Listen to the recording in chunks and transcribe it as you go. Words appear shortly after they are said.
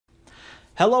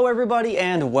Hello everybody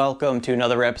and welcome to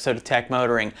another episode of Tech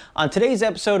Motoring. On today's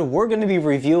episode we're going to be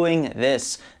reviewing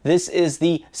this. This is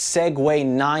the Segway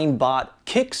Ninebot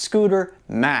KickScooter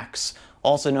MAX,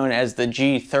 also known as the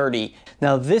G30.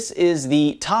 Now this is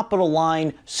the top of the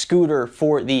line scooter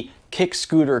for the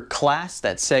KickScooter class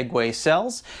that Segway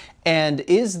sells. And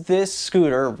is this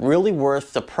scooter really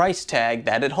worth the price tag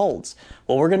that it holds?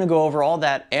 Well, we're going to go over all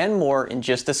that and more in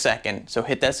just a second. So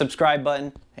hit that subscribe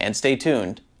button and stay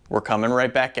tuned. We're coming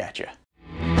right back at you.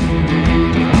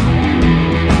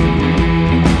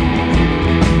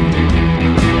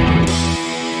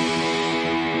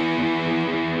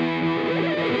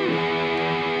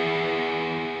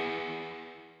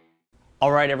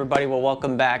 All right, everybody, well,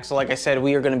 welcome back. So like I said,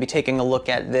 we are going to be taking a look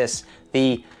at this,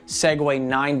 the Segway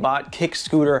Ninebot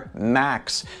KickScooter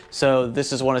MAX. So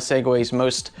this is one of Segway's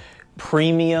most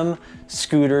premium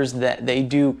scooters that they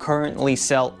do currently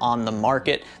sell on the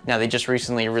market. Now they just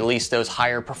recently released those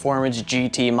higher performance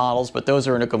GT models, but those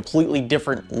are in a completely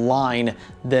different line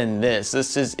than this.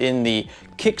 This is in the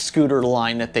KickScooter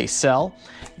line that they sell.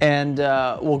 And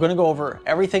we're gonna go over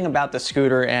everything about the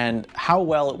scooter and how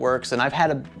well it works. And I've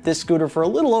had this scooter for a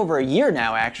little over a year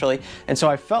now, actually. And so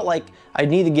I felt like I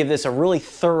need to give this a really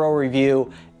thorough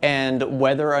review and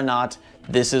whether or not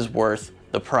this is worth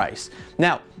the price.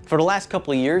 Now, for the last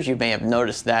couple of years, you may have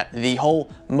noticed that the whole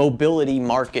mobility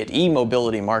market,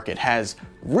 e-mobility market, has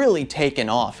really taken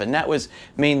off. And that was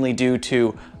mainly due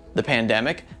to the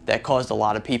pandemic that caused a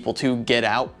lot of people to get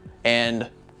out and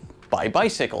buy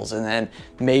bicycles. And then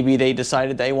maybe they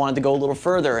decided they wanted to go a little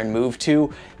further and move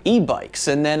to e-bikes.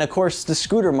 And then, of course, the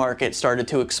scooter market started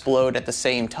to explode at the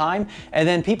same time. And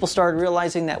then people started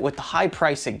realizing that with the high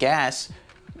price of gas,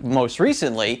 most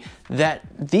recently, that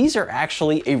these are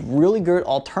actually a really good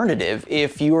alternative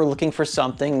if you are looking for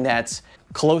something that's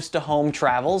close to home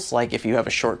travels, like if you have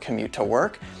a short commute to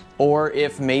work, or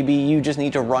if maybe you just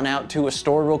need to run out to a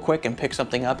store real quick and pick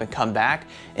something up and come back.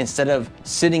 Instead of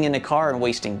sitting in a car and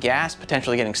wasting gas,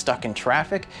 potentially getting stuck in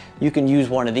traffic, you can use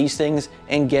one of these things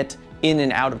and get in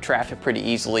and out of traffic pretty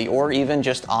easily, or even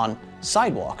just on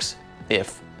sidewalks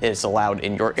if it's allowed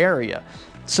in your area.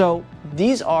 So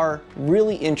these are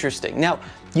really interesting. Now,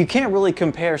 you can't really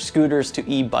compare scooters to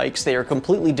e-bikes. They are a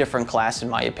completely different class in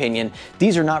my opinion.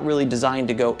 These are not really designed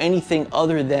to go anything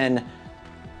other than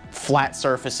flat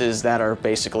surfaces that are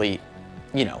basically,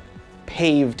 you know,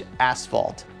 paved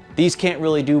asphalt. These can't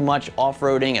really do much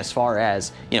off-roading as far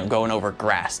as, you know, going over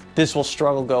grass. This will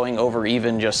struggle going over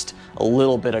even just a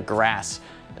little bit of grass.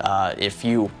 If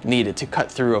you needed to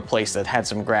cut through a place that had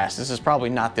some grass. This is probably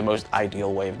not the most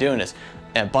ideal way of doing this.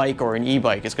 A bike or an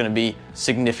e-bike is going to be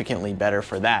significantly better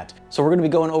for that. So we're going to be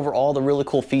going over all the really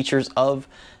cool features of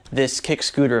this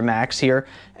KickScooter MAX here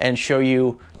and show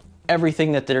you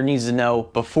everything that there needs to know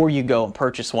before you go and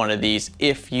purchase one of these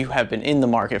if you have been in the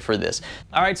market for this.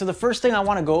 All right, so the first thing I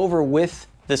want to go over with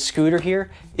the scooter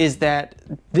here is that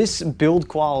this build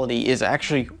quality is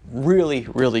actually really,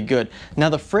 really good. Now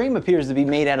the frame appears to be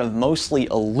made out of mostly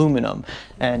aluminum,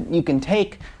 and you can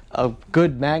take a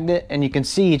good magnet and you can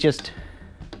see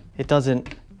it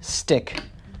doesn't stick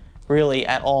really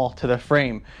at all to the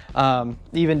frame.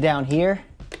 Even down here,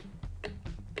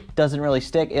 doesn't really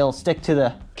stick. It'll stick to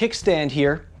the kickstand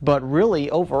here, but really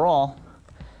overall,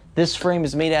 this frame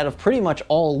is made out of pretty much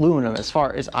all aluminum as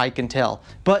far as I can tell.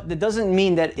 But that doesn't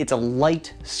mean that it's a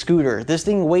light scooter. This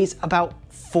thing weighs about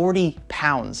 40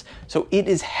 pounds, so it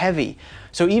is heavy.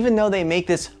 So even though they make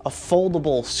this a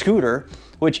foldable scooter,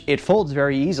 which it folds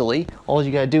very easily, all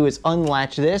you gotta do is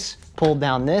unlatch this, pull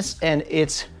down this, and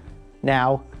it's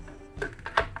now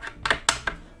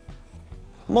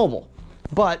mobile.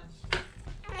 But,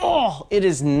 oh, it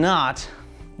is not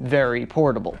very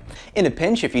portable. In a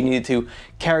pinch, if you needed to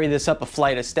carry this up a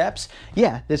flight of steps,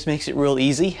 yeah, this makes it real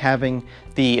easy, having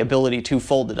the ability to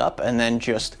fold it up and then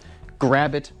just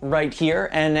grab it right here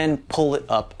and then pull it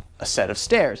up a set of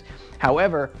stairs.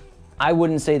 However, I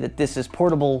wouldn't say that this is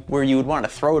portable where you would want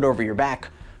to throw it over your back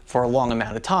for a long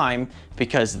amount of time,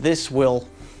 because this will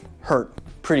hurt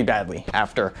pretty badly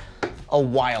after a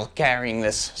while carrying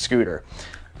this scooter.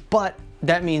 But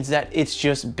that means that it's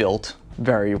just built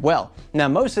very well. Now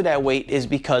most of that weight is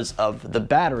because of the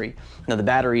battery. Now the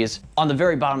battery is on the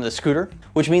very bottom of the scooter,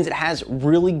 which means it has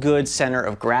really good center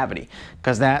of gravity,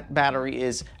 because that battery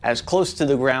is as close to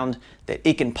the ground that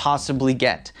it can possibly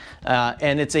get.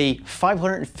 And it's a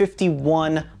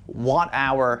 551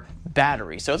 watt-hour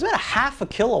battery. So it's about a half a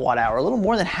kilowatt hour, a little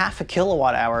more than half a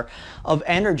kilowatt hour of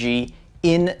energy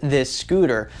in this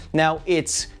scooter. Now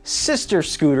its sister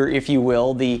scooter, if you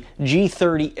will, the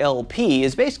G30 LP,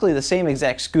 is basically the same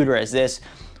exact scooter as this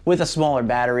with a smaller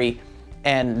battery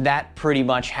and that pretty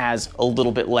much has a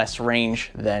little bit less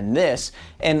range than this,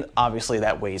 and obviously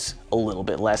that weighs a little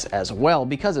bit less as well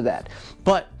because of that.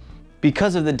 But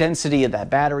because of the density of that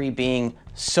battery being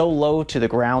so low to the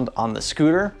ground on the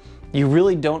scooter, you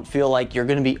really don't feel like you're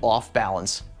gonna be off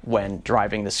balance when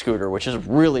driving the scooter, which is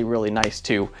really, really nice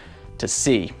to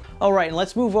see. All right, and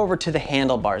let's move over to the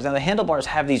handlebars. Now the handlebars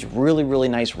have these really, really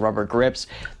nice rubber grips.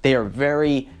 They are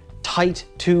very tight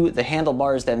to the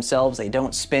handlebars themselves. They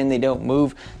don't spin, they don't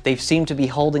move. They seem to be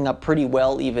holding up pretty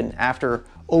well even after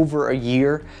over a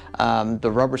year.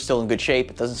 The rubber's still in good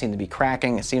shape. It doesn't seem to be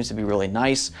cracking. It seems to be really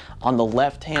nice. On the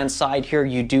left-hand side here,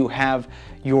 you do have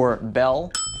your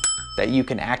bell that you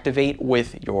can activate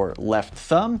with your left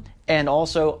thumb. And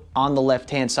also on the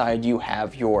left-hand side, you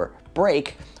have your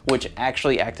brake, which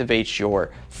actually activates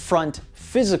your front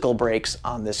physical brakes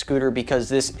on the scooter, because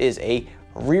this is a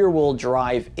rear-wheel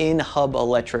drive in-hub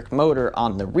electric motor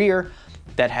on the rear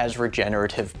that has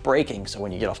regenerative braking. So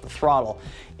when you get off the throttle,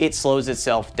 it slows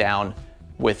itself down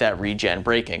with that regen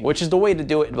braking, which is the way to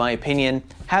do it in my opinion.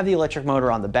 Have the electric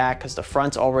motor on the back because the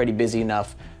front's already busy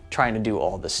enough trying to do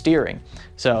all the steering.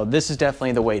 So this is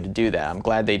definitely the way to do that. I'm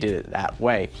glad they did it that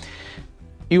way.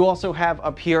 You also have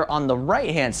up here on the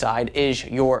right-hand side is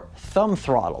your thumb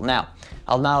throttle. Now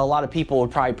a lot of people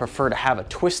would probably prefer to have a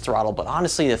twist throttle, but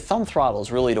honestly, the thumb throttle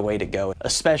is really the way to go,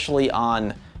 especially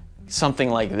on something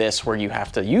like this where you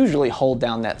have to usually hold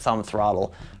down that thumb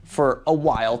throttle for a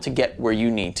while to get where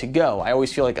you need to go. I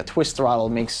always feel like a twist throttle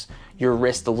makes your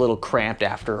wrist a little cramped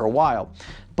after a while.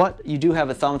 But you do have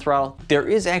a thumb throttle. There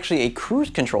is actually a cruise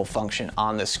control function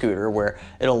on the scooter where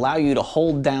it'll allow you to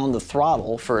hold down the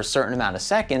throttle for a certain amount of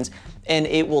seconds and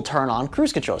it will turn on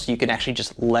cruise control. So you can actually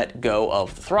just let go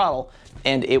of the throttle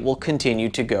and it will continue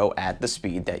to go at the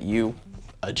speed that you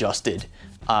adjusted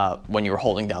when you were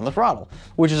holding down the throttle,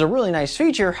 which is a really nice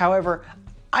feature. However,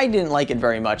 I didn't like it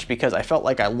very much because I felt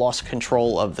like I lost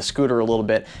control of the scooter a little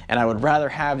bit, and I would rather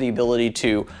have the ability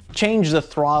to change the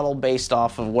throttle based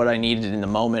off of what I needed in the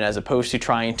moment, as opposed to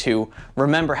trying to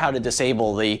remember how to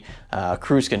disable the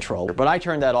cruise control. But I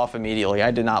turned that off immediately.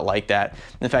 I did not like that.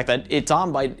 In fact,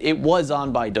 it was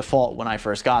on by default when I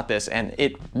first got this, and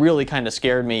it really kind of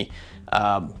scared me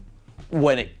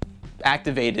when it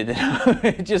activated.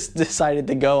 It just decided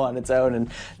to go on its own,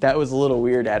 and that was a little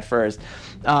weird at first.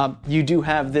 You do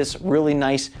have this really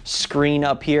nice screen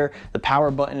up here. The power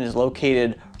button is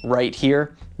located right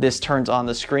here. This turns on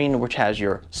the screen, which has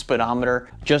your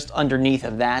speedometer. Just underneath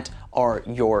of that are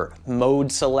your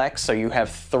mode selects. So you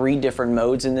have 3 different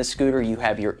modes in this scooter. You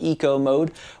have your eco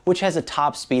mode, which has a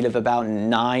top speed of about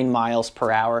 9 miles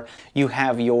per hour. You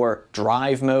have your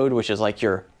drive mode, which is like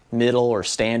your middle or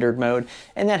standard mode,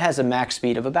 and that has a max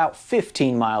speed of about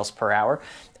 15 miles per hour.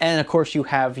 And of course you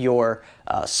have your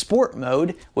sport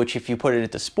mode, which if you put it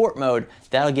into sport mode,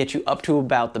 that'll get you up to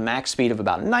about the max speed of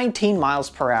about 19 miles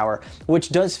per hour, which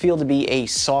does feel to be a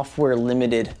software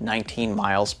limited 19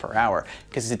 miles per hour,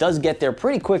 because it does get there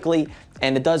pretty quickly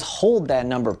and it does hold that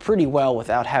number pretty well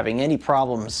without having any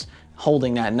problems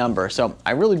holding that number. So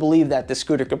I really believe that this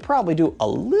scooter could probably do a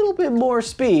little bit more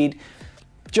speed,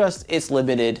 just it's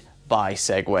limited by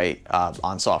Segway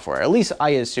on software. At least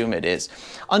I assume it is.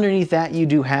 Underneath that, you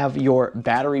do have your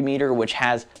battery meter, which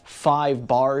has 5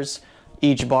 bars,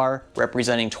 each bar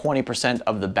representing 20%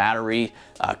 of the battery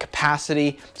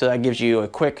capacity. So that gives you a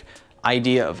quick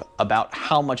idea of about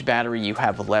how much battery you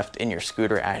have left in your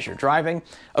scooter as you're driving.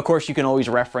 Of course, you can always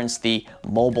reference the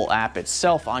mobile app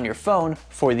itself on your phone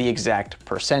for the exact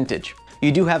percentage.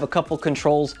 You do have a couple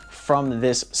controls from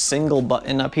this single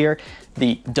button up here.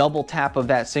 The double tap of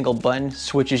that single button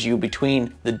switches you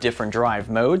between the different drive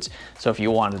modes. So if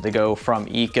you wanted to go from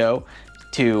eco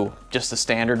to just the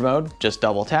standard mode, just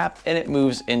double tap and it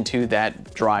moves into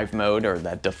that drive mode or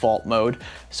that default mode.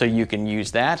 So you can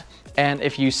use that. And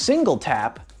if you single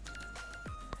tap,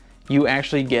 you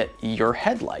actually get your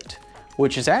headlight,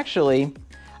 which is actually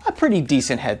a pretty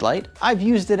decent headlight. I've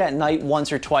used it at night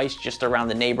once or twice just around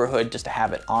the neighborhood just to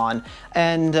have it on,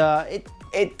 and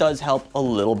it does help a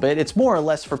little bit. It's more or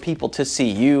less for people to see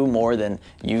you more than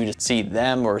you to see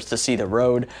them or to see the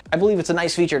road. I believe it's a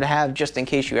nice feature to have just in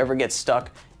case you ever get stuck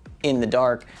in the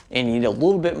dark and you need a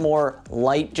little bit more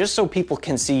light just so people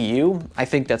can see you. I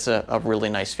think that's a really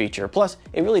nice feature. Plus,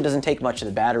 it really doesn't take much of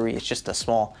the battery. It's just a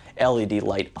small LED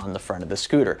light on the front of the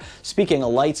scooter. Speaking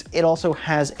of lights, it also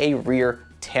has a rear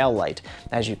tail light.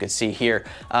 As you can see here,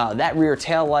 that rear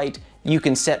tail light you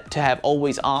can set to have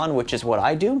always on, which is what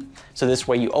I do. So this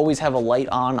way you always have a light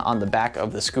on the back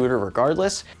of the scooter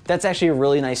regardless. That's actually a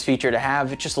really nice feature to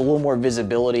have. It's just a little more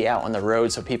visibility out on the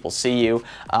road so people see you.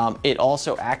 It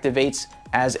also activates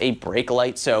as a brake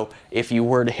light. So if you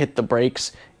were to hit the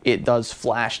brakes, it does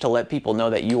flash to let people know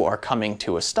that you are coming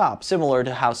to a stop, similar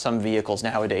to how some vehicles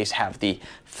nowadays have the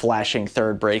flashing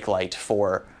third brake light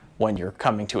for when you're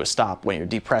coming to a stop, when you're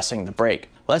depressing the brake.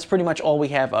 Well, that's pretty much all we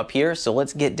have up here. So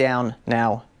let's get down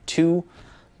now to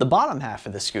the bottom half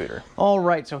of the scooter. All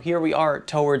right, so here we are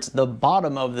towards the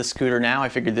bottom of the scooter now. I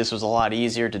figured this was a lot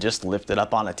easier to just lift it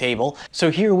up on a table.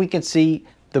 So here we can see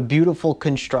the beautiful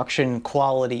construction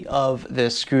quality of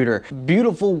this scooter.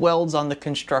 Beautiful welds on the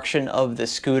construction of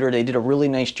this scooter. They did a really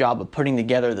nice job of putting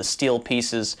together the steel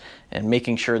pieces and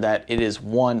making sure that it is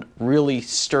one really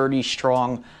sturdy,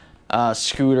 strong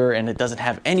scooter, and it doesn't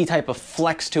have any type of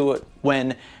flex to it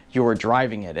when you're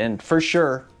driving it. And for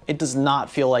sure, it does not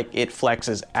feel like it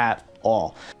flexes at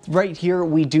all. Right here,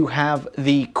 we do have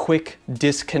the quick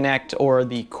disconnect or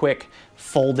the quick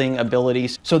folding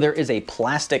abilities. So there is a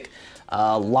plastic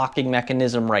locking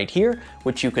mechanism right here,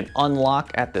 which you can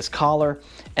unlock at this collar,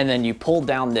 and then you pull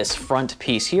down this front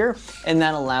piece here, and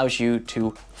that allows you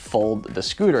to fold the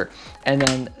scooter. And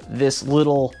then this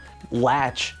little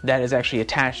latch that is actually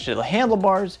attached to the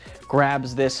handlebars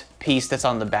grabs this piece that's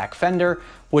on the back fender,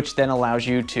 which then allows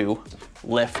you to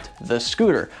lift the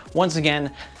scooter. Once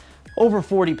again, over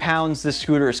 40 pounds, this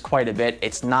scooter is quite a bit.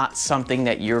 It's not something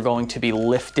that you're going to be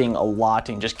lifting a lot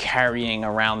and just carrying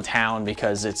around town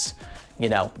because it's, you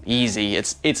know, easy.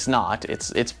 It's not.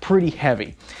 It's pretty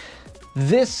heavy.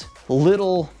 This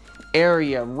little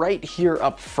area right here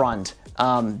up front,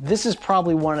 this is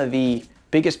probably one of the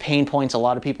biggest pain points a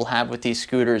lot of people have with these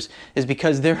scooters, is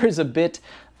because there is a bit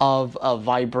of a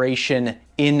vibration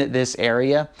in this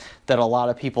area that a lot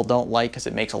of people don't like because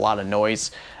it makes a lot of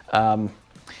noise.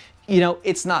 You know,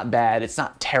 it's not bad. It's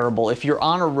not terrible. If you're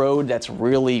on a road that's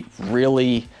really,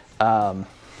 really,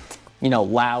 you know,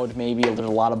 loud, maybe there's a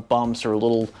lot of bumps or a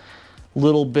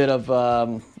little bit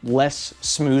of less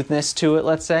smoothness to it,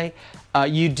 let's say,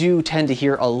 you do tend to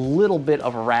hear a little bit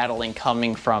of rattling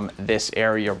coming from this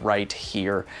area right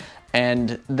here.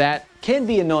 And that can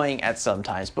be annoying at some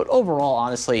times, but overall,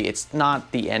 honestly, it's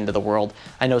not the end of the world.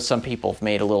 I know some people have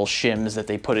made a little shims that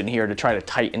they put in here to try to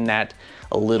tighten that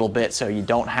a little bit so you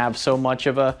don't have so much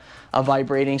of a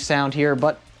vibrating sound here,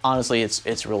 but honestly,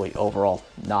 it's really overall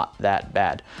not that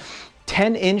bad.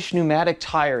 10-inch pneumatic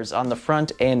tires on the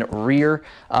front and rear.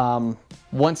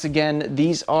 Once again,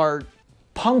 these are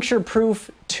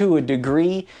puncture-proof to a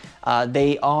degree.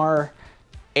 They are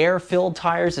air-filled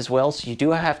tires as well, so you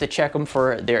do have to check them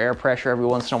for their air pressure every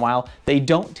once in a while. They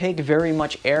don't take very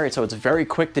much air, so it's very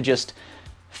quick to just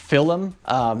fill them,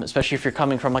 especially if you're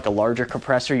coming from like a larger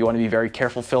compressor. You want to be very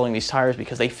careful filling these tires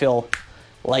because they fill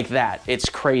like that. It's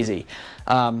crazy.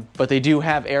 But they do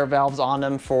have air valves on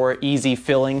them for easy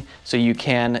filling, so you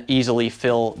can easily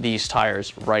fill these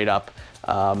tires right up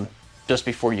just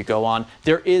before you go on.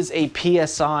 There is a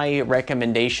PSI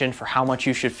recommendation for how much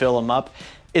you should fill them up.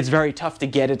 It's very tough to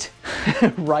get it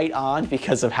right on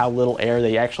because of how little air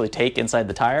they actually take inside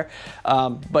the tire.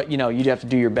 But you know, you'd have to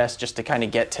do your best just to kind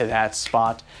of get to that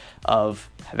spot of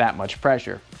that much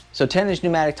pressure. So 10-inch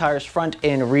pneumatic tires front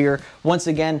and rear. Once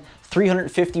again,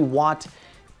 350 watt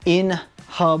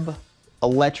in-hub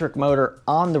electric motor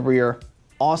on the rear.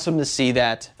 Awesome to see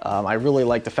that. I really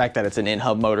like the fact that it's an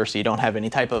in-hub motor, so you don't have any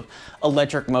type of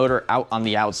electric motor out on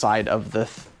the outside of the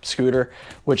scooter,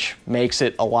 which makes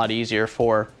it a lot easier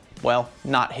for, well,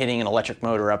 not hitting an electric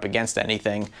motor up against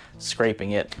anything,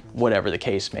 scraping it, whatever the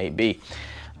case may be.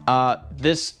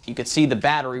 This, you can see the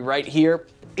battery right here.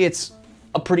 It's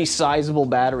a pretty sizable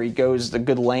battery, goes the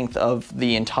good length of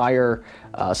the entire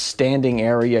standing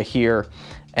area here.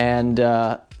 And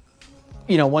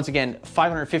you know, once again,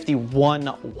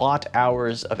 551 watt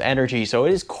hours of energy, so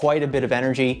it is quite a bit of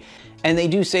energy. And they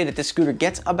do say that this scooter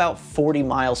gets about 40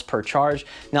 miles per charge.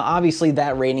 Now, obviously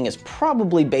that rating is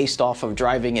probably based off of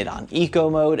driving it on eco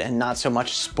mode and not so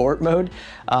much sport mode.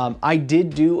 I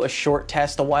did do a short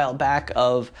test a while back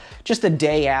of just a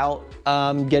day out,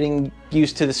 getting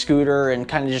used to the scooter and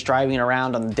kind of just driving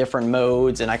around on the different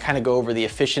modes. And I kind of go over the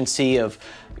efficiency of,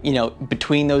 you know,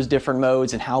 between those different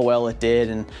modes and how well it did.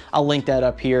 And I'll link that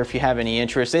up here if you have any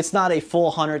interest. It's not a full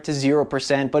 100 to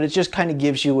 0%, but it just kind of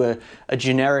gives you a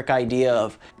generic idea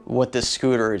of what this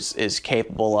scooter is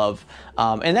capable of.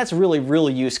 And that's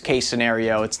really use case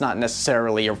scenario. It's not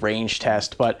necessarily a range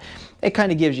test, but it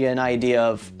kind of gives you an idea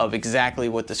of exactly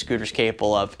what the scooter's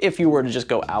capable of if you were to just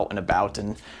go out and about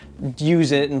and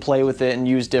use it and play with it and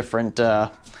use different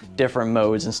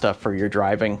modes and stuff for your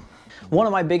driving. One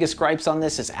of my biggest gripes on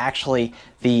this is actually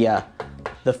the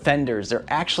fenders. They're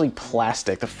actually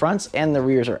plastic. The fronts and the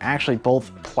rears are actually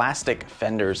both plastic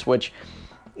fenders, which,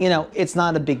 you know, it's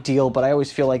not a big deal, but I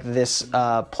always feel like this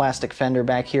plastic fender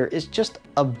back here is just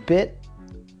a bit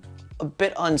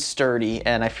unsturdy,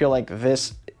 and I feel like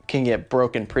this can get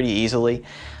broken pretty easily,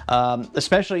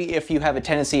 especially if you have a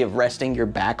tendency of resting your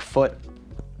back foot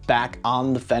back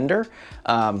on the fender.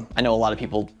 I know a lot of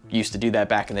people used to do that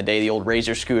back in the day. The old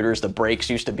Razor scooters, the brakes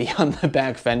used to be on the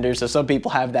back fender. So some people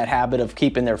have that habit of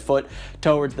keeping their foot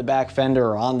towards the back fender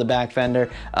or on the back fender.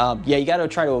 Yeah, you got to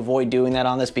try to avoid doing that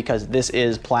on this because this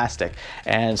is plastic.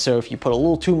 And so if you put a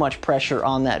little too much pressure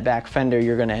on that back fender,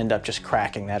 you're going to end up just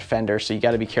cracking that fender. So you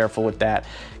got to be careful with that.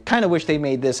 Kind of wish they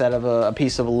made this out of a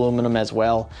piece of aluminum as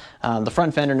well. The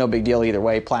front fender, no big deal either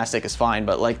way. Plastic is fine,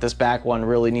 but like this back one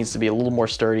really needs to be a little more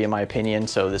sturdy in my opinion.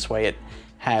 So this way it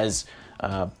has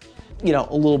you know,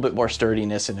 a little bit more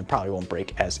sturdiness and it probably won't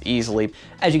break as easily.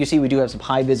 As you can see, we do have some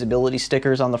high visibility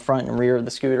stickers on the front and rear of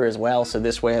the scooter as well. So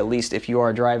this way, at least if you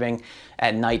are driving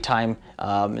at nighttime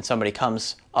and somebody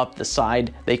comes up the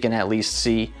side, they can at least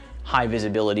see high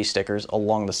visibility stickers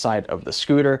along the side of the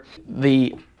scooter.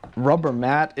 The rubber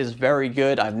mat is very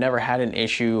good. I've never had an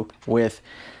issue with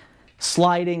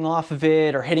sliding off of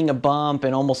it or hitting a bump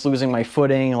and almost losing my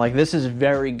footing. Like, this is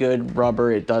very good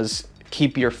rubber. It does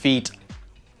keep your feet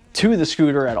to the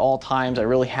scooter at all times. I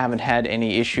really haven't had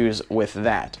any issues with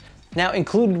that. Now,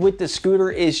 included with the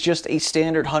scooter is just a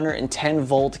standard 110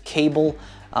 volt cable.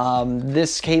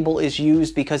 This cable is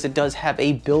used because it does have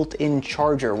a built-in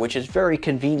charger, which is very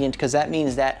convenient because that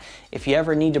means that if you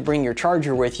ever need to bring your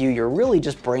charger with you, you're really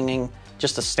just bringing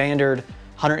just a standard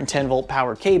 110 volt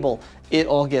power cable. It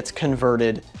all gets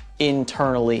converted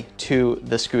internally to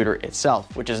the scooter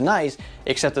itself, which is nice,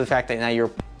 except for the fact that now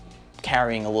you're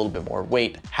carrying a little bit more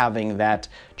weight having that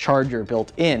charger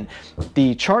built in.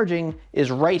 The charging is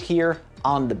right here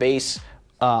on the base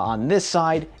on this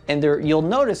side, and you'll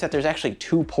notice that there's actually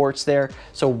two ports there.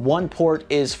 So one port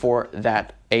is for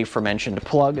that aforementioned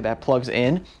plug that plugs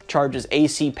in, charges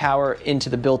AC power into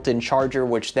the built-in charger,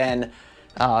 which then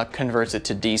converts it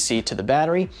to DC to the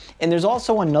battery. And there's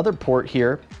also another port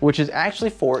here, which is actually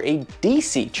for a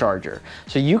DC charger.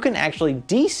 So you can actually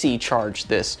DC charge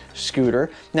this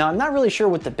scooter. Now, I'm not really sure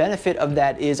what the benefit of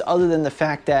that is other than the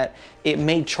fact that it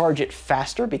may charge it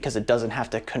faster because it doesn't have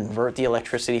to convert the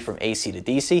electricity from AC to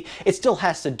DC. It still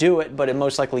has to do it, but it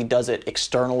most likely does it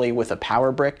externally with a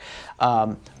power brick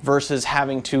versus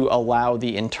having to allow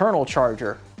the internal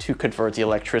charger to convert the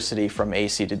electricity from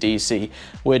AC to DC,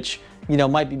 which, you know,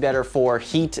 might be better for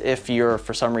heat if you're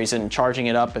for some reason charging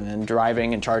it up and then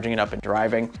driving and charging it up and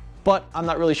driving. But I'm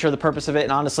not really sure the purpose of it,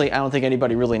 and honestly, I don't think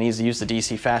anybody really needs to use the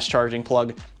DC fast charging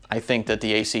plug. I think that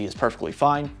the AC is perfectly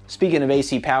fine. Speaking of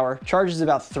AC power, charges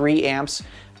about 3 amps,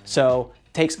 so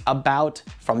takes about,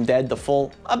 from dead to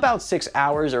full, about 6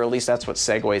 hours, or at least that's what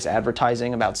Segway is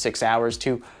advertising, about 6 hours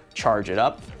to charge it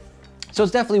up. So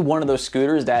it's definitely one of those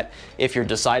scooters that if you're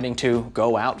deciding to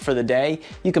go out for the day,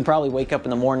 you can probably wake up in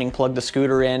the morning, plug the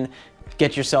scooter in,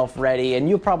 get yourself ready, and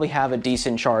you'll probably have a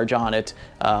decent charge on it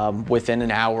within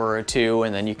an hour or two,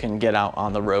 and then you can get out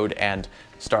on the road and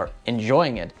start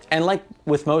enjoying it. And like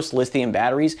with most lithium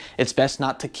batteries, it's best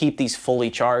not to keep these fully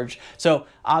charged. So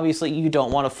obviously you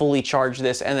don't want to fully charge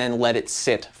this and then let it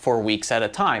sit for weeks at a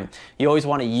time. You always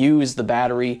want to use the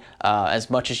battery as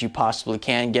much as you possibly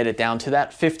can, get it down to that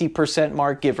 50%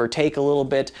 mark, give or take a little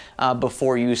bit,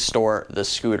 before you store the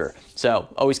scooter. So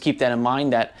always keep that in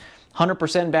mind, that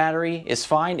 100% battery is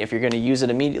fine if you're going to use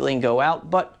it immediately and go out,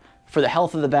 but for the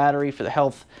health of the battery, for the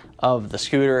health of the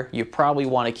scooter, you probably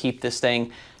want to keep this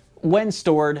thing, when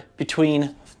stored,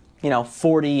 between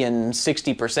 40 and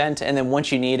 60%, and then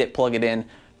once you need it, plug it in,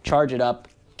 charge it up,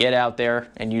 get out there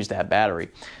and use that battery.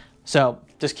 So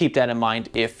just keep that in mind.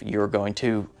 If you're going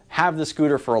to have the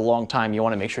scooter for a long time, you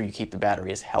want to make sure you keep the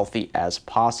battery as healthy as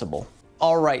possible.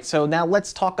 All right, so now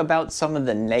let's talk about some of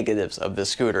the negatives of the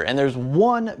scooter. And there's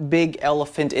one big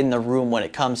elephant in the room when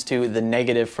it comes to the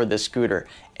negative for the scooter,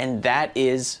 and that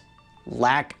is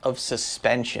lack of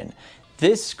suspension.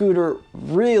 This scooter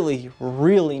really,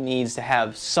 really needs to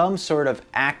have some sort of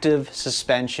active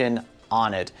suspension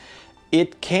on it.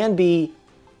 It can be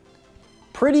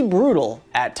pretty brutal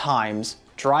at times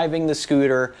driving the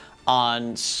scooter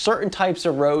on certain types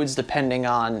of roads, depending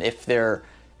on if they're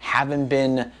haven't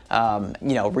been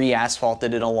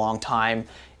re-asphalted in a long time.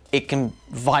 It can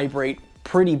vibrate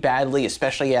pretty badly,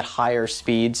 especially at higher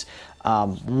speeds.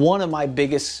 One of my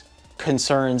biggest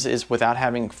concerns is, without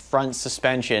having front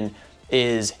suspension,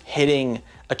 is hitting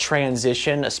a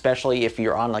transition, especially if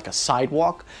you're on like a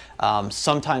sidewalk.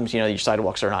 Sometimes, you know, your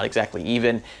sidewalks are not exactly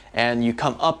even, and you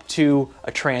come up to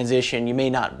a transition, you may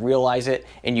not realize it,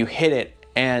 and you hit it,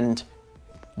 and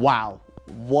wow,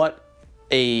 what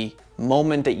a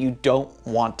moment that you don't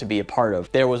want to be a part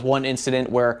of. There was one incident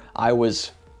where I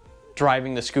was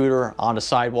driving the scooter on a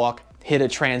sidewalk, hit a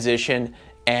transition,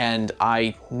 and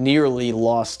I nearly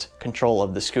lost control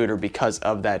of the scooter because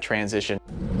of that transition.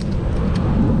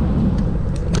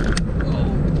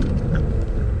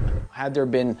 Had there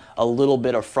been a little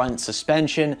bit of front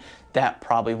suspension, that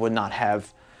probably would not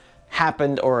have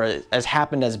happened, or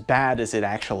happened as bad as it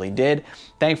actually did.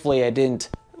 Thankfully, I didn't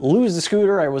lose the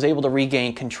scooter. I was able to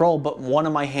regain control, but one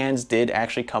of my hands did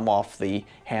actually come off the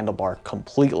handlebar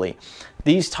completely.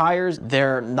 These tires,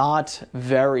 they're not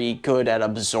very good at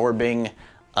absorbing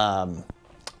a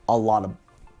lot of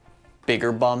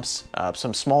bigger bumps.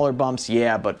 Some smaller bumps,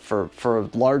 yeah, but for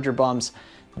larger bumps,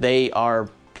 they are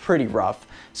pretty rough.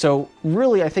 So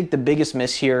really, I think the biggest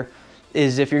miss here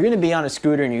is if you're going to be on a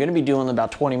scooter and you're going to be doing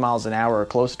about 20 miles an hour or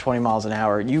close to 20 miles an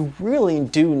hour, you really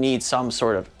do need some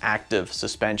sort of active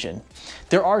suspension.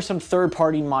 There are some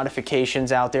third-party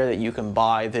modifications out there that you can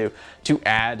buy to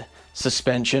add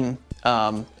suspension,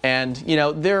 and you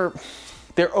know, they're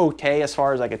okay as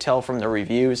far as I could tell from the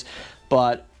reviews,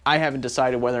 but I haven't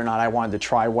decided whether or not I wanted to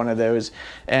try one of those.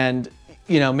 And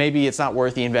you know, maybe it's not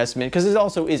worth the investment because it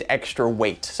also is extra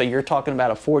weight. So you're talking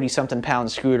about a 40-something pound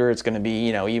scooter. It's going to be,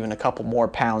 you know, even a couple more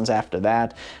pounds after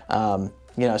that. You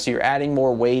know, so you're adding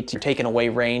more weight. You're taking away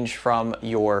range from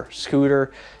your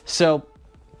scooter. So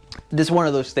this is one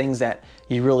of those things that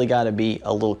you really got to be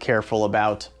a little careful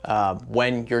about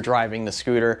when you're driving the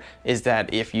scooter, is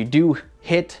that if you do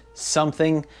hit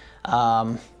something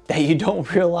that you don't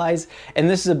realize, and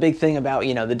this is a big thing about,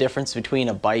 you know, the difference between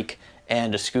a bike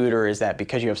and a scooter, is that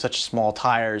because you have such small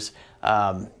tires,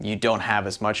 you don't have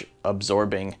as much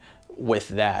absorbing with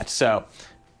that. So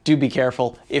do be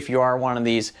careful. If you are one of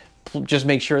these, just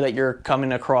make sure that you're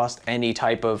coming across any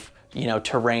type of, you know,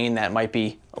 terrain that might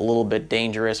be a little bit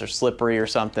dangerous or slippery or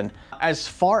something. As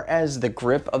far as the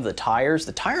grip of the tires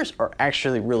are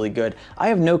actually really good. I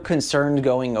have no concern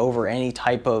going over any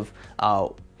type of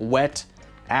wet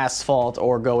asphalt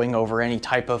or going over any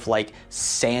type of like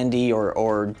sandy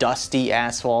or dusty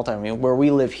asphalt. I mean, where we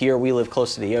live here, we live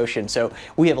close to the ocean, so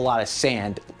we have a lot of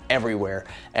sand everywhere.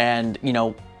 And you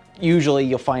know, usually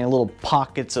you'll find little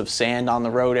pockets of sand on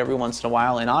the road every once in a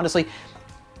while, and honestly,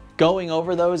 going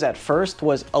over those at first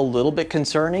was a little bit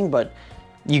concerning, but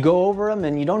you go over them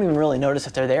and you don't even really notice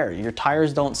that they're there. Your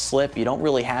tires don't slip. You don't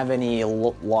really have any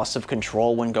loss of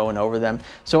control when going over them.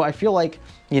 So I feel like,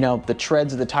 you know, the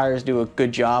treads of the tires do a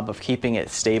good job of keeping it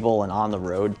stable and on the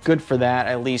road. Good for that.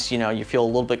 At least, you know, you feel a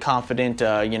little bit confident.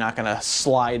 You're not going to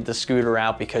slide the scooter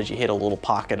out because you hit a little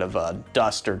pocket of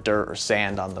dust or dirt or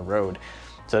sand on the road.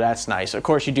 So that's nice. Of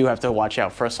course, you do have to watch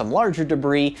out for some larger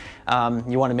debris.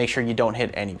 You want to make sure you don't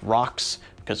hit any rocks,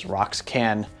 because rocks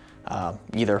can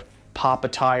either pop a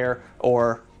tire,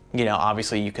 or, you know,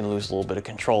 obviously you can lose a little bit of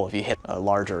control if you hit a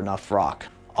larger enough rock.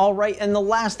 All right, and the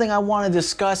last thing I want to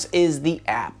discuss is the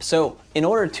app. So in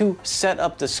order to set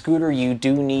up the scooter, you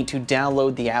do need to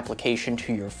download the application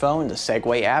to your phone, the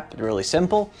Segway app. It's really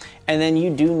simple. And then you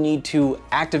do need to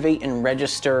activate and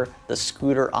register the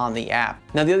scooter on the app.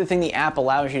 Now, the other thing the app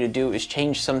allows you to do is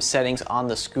change some settings on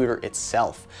the scooter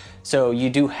itself. So you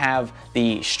do have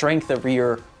the strength of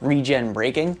your regen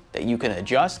braking that you can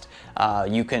adjust.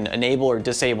 You can enable or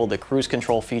disable the cruise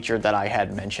control feature that I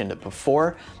had mentioned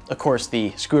before. Of course,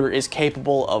 the scooter is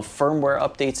capable of firmware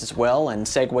updates as well, and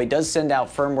Segway does send out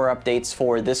firmware updates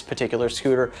for this particular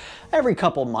scooter every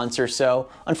couple months or so.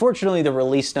 Unfortunately, the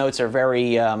release notes are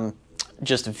very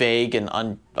just vague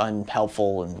and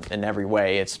unhelpful in every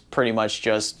way. It's pretty much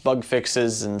just bug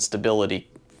fixes and stability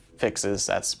fixes.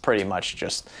 That's pretty much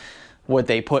just what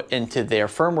they put into their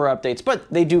firmware updates, but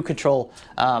they do control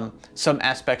some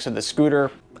aspects of the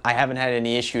scooter. I haven't had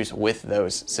any issues with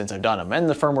those since I've done them, and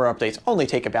the firmware updates only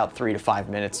take about 3 to 5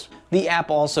 minutes. The app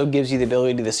also gives you the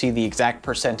ability to see the exact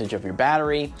percentage of your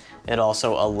battery. It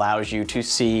also allows you to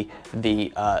see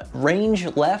the range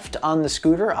left on the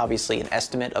scooter, obviously an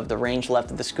estimate of the range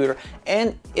left of the scooter,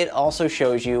 and it also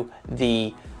shows you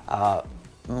the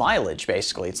mileage.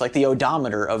 Basically, it's like the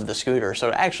odometer of the scooter, so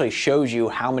it actually shows you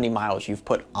how many miles you've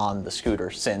put on the scooter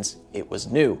since it was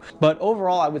new. But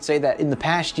overall, I would say that in the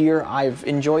past year, I've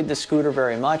enjoyed the scooter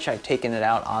very much. I've taken it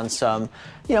out on some,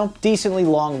 you know, decently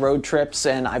long road trips,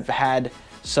 and I've had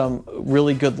some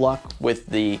really good luck with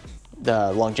the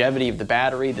longevity of the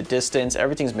battery, the distance.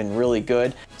 Everything's been really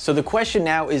good. So the question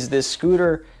now is, this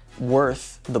scooter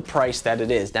worth the price that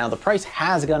it is. Now, the price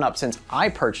has gone up since I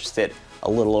purchased it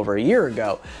a little over a year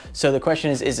ago. So the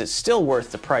question is it still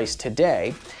worth the price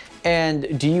today?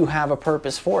 And do you have a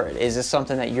purpose for it? Is this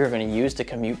something that you're going to use to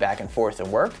commute back and forth to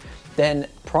work? Then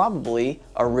probably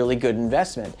a really good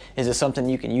investment. Is it something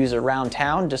you can use around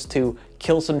town just to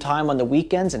kill some time on the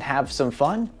weekends and have some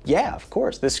fun? Yeah, of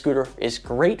course. This scooter is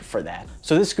great for that.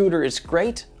 So this scooter is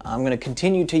great. I'm going to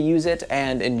continue to use it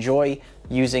and enjoy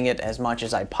using it as much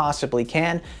as I possibly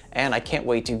can, and I can't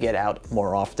wait to get out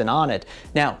more often on it.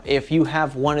 Now, if you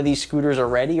have one of these scooters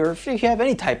already, or if you have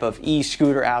any type of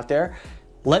e-scooter out there,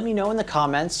 let me know in the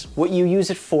comments what you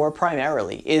use it for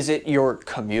primarily. Is it your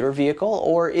commuter vehicle,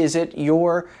 or is it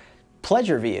your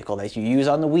pleasure vehicle that you use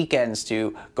on the weekends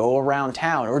to go around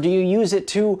town, or do you use it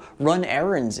to run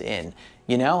errands in?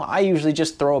 You know, I usually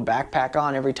just throw a backpack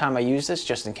on every time I use this,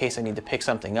 just in case I need to pick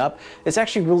something up. It's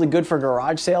actually really good for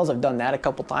garage sales. I've done that a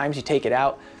couple times. You take it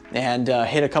out and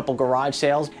hit a couple garage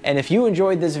sales. And if you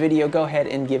enjoyed this video, go ahead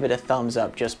and give it a thumbs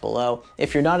up just below.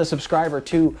 If you're not a subscriber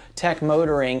to Tech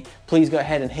Motoring, please go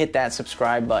ahead and hit that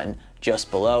subscribe button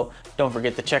just below. Don't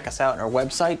forget to check us out on our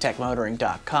website,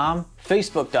 techmotoring.com,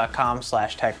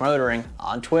 facebook.com/techmotoring,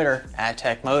 on Twitter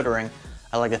 @techmotoring.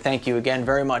 I'd like to thank you again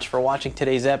very much for watching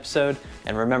today's episode,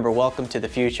 and remember, welcome to the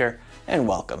future and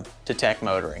welcome to Tech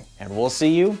Motoring. And we'll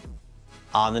see you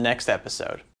on the next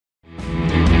episode.